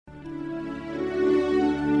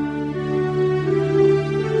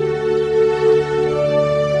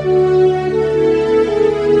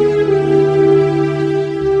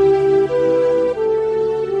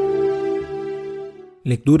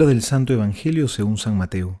Lectura del Santo Evangelio según San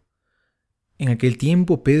Mateo. En aquel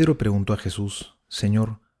tiempo Pedro preguntó a Jesús: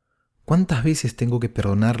 Señor, ¿cuántas veces tengo que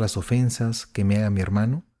perdonar las ofensas que me haga mi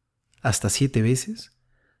hermano? ¿Hasta 7 veces?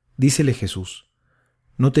 Dícele Jesús: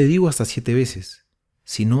 No te digo hasta 7 veces,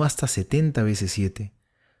 sino hasta 70 veces 7.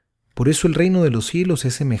 Por eso el reino de los cielos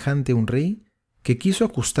es semejante a un rey que quiso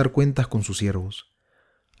ajustar cuentas con sus siervos.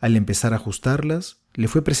 Al empezar a ajustarlas, le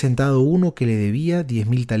fue presentado uno que le debía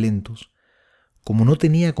 10.000 talentos. Como no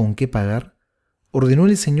tenía con qué pagar, ordenó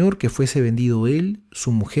el Señor que fuese vendido él,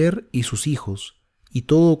 su mujer y sus hijos, y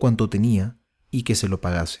todo cuanto tenía, y que se lo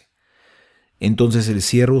pagase. Entonces el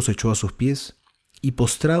siervo se echó a sus pies, y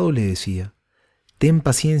postrado le decía: Ten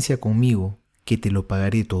paciencia conmigo, que te lo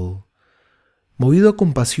pagaré todo. Movido a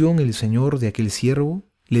compasión, el Señor de aquel siervo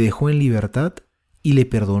le dejó en libertad y le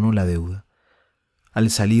perdonó la deuda. Al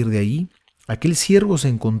salir de allí, aquel siervo se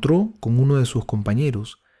encontró con uno de sus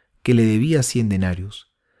compañeros, que le debía 100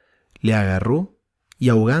 denarios. Le agarró y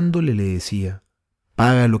ahogándole le decía: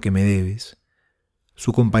 Paga lo que me debes.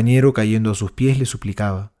 Su compañero, cayendo a sus pies, le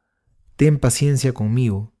suplicaba: Ten paciencia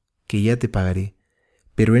conmigo, que ya te pagaré.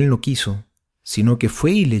 Pero él no quiso, sino que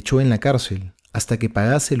fue y le echó en la cárcel hasta que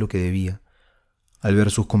pagase lo que debía. Al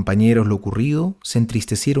ver sus compañeros lo ocurrido, se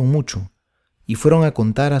entristecieron mucho y fueron a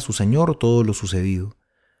contar a su señor todo lo sucedido.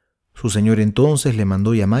 Su señor entonces le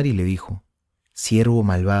mandó llamar y le dijo: Siervo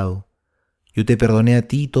malvado, yo te perdoné a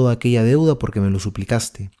ti toda aquella deuda porque me lo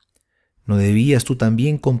suplicaste. ¿No debías tú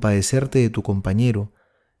también compadecerte de tu compañero,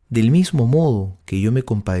 del mismo modo que yo me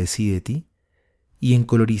compadecí de ti? Y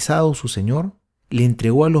encolerizado su señor, le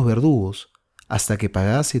entregó a los verdugos hasta que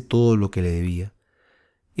pagase todo lo que le debía.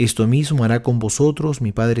 Esto mismo hará con vosotros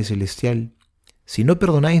mi Padre Celestial, si no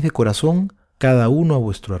perdonáis de corazón cada uno a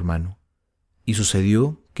vuestro hermano. Y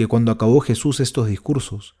sucedió que cuando acabó Jesús estos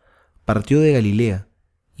discursos, partió de Galilea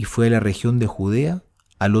y fue a la región de Judea,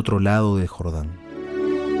 al otro lado del Jordán.